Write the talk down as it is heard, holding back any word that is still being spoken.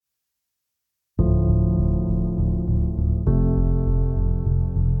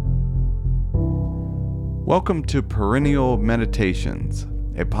Welcome to Perennial Meditations,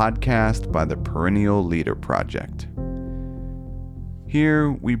 a podcast by the Perennial Leader Project.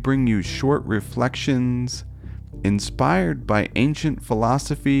 Here we bring you short reflections inspired by ancient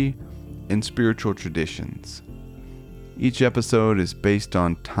philosophy and spiritual traditions. Each episode is based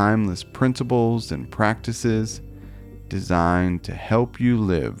on timeless principles and practices designed to help you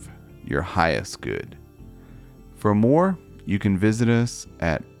live your highest good. For more, you can visit us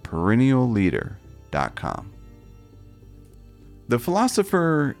at perennialleader.com. The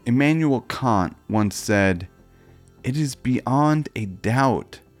philosopher Immanuel Kant once said, "It is beyond a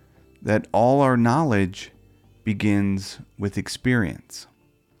doubt that all our knowledge begins with experience."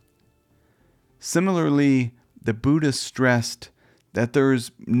 Similarly, the Buddha stressed that there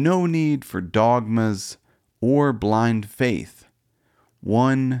is no need for dogmas or blind faith.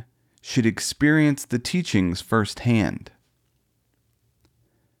 One should experience the teachings firsthand.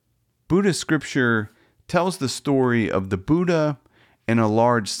 Buddhist scripture tells the story of the Buddha and a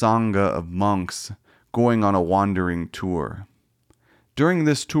large sangha of monks going on a wandering tour. During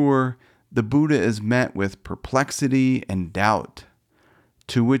this tour, the Buddha is met with perplexity and doubt,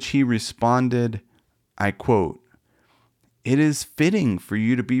 to which he responded, I quote, "It is fitting for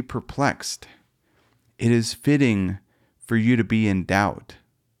you to be perplexed. It is fitting for you to be in doubt.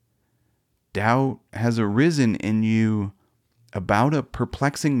 Doubt has arisen in you about a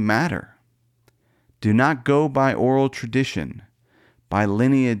perplexing matter. Do not go by oral tradition, by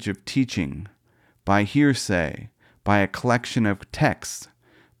lineage of teaching, by hearsay, by a collection of texts,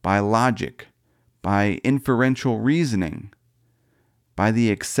 by logic, by inferential reasoning, by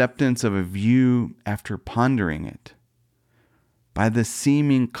the acceptance of a view after pondering it, by the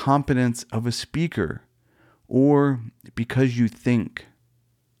seeming competence of a speaker, or because you think.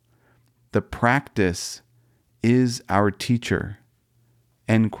 The practice is our teacher."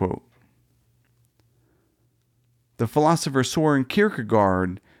 End quote. The philosopher Søren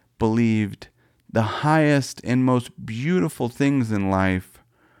Kierkegaard believed the highest and most beautiful things in life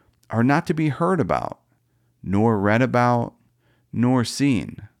are not to be heard about, nor read about, nor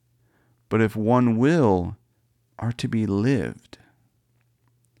seen, but if one will, are to be lived.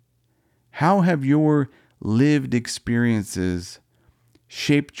 How have your lived experiences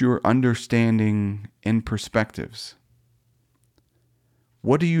shaped your understanding and perspectives?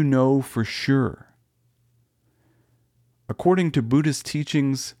 What do you know for sure? According to Buddhist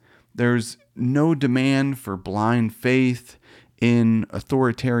teachings, there's no demand for blind faith in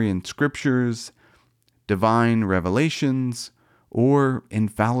authoritarian scriptures, divine revelations, or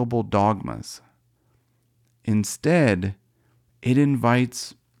infallible dogmas. Instead, it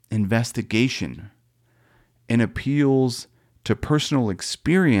invites investigation and appeals to personal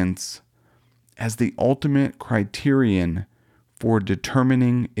experience as the ultimate criterion for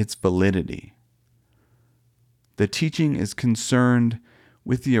determining its validity. The teaching is concerned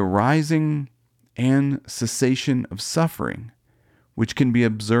with the arising and cessation of suffering, which can be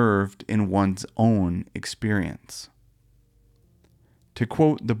observed in one's own experience. To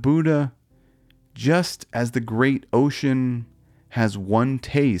quote the Buddha, "Just as the great ocean has one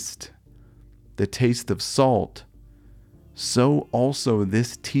taste, the taste of salt, so also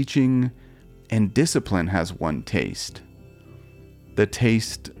this teaching and discipline has one taste, the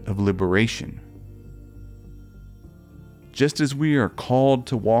taste of liberation." Just as we are called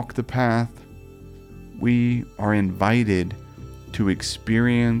to walk the path, we are invited to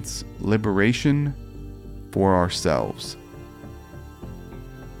experience liberation for ourselves.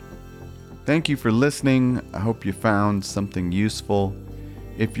 Thank you for listening. I hope you found something useful.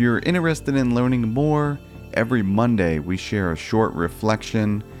 If you're interested in learning more, every Monday we share a short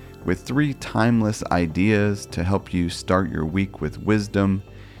reflection with 3 timeless ideas to help you start your week with wisdom.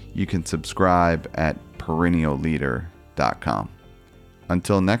 You can subscribe at perennialleader.com.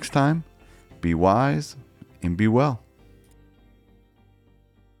 Until next time, be wise and be well.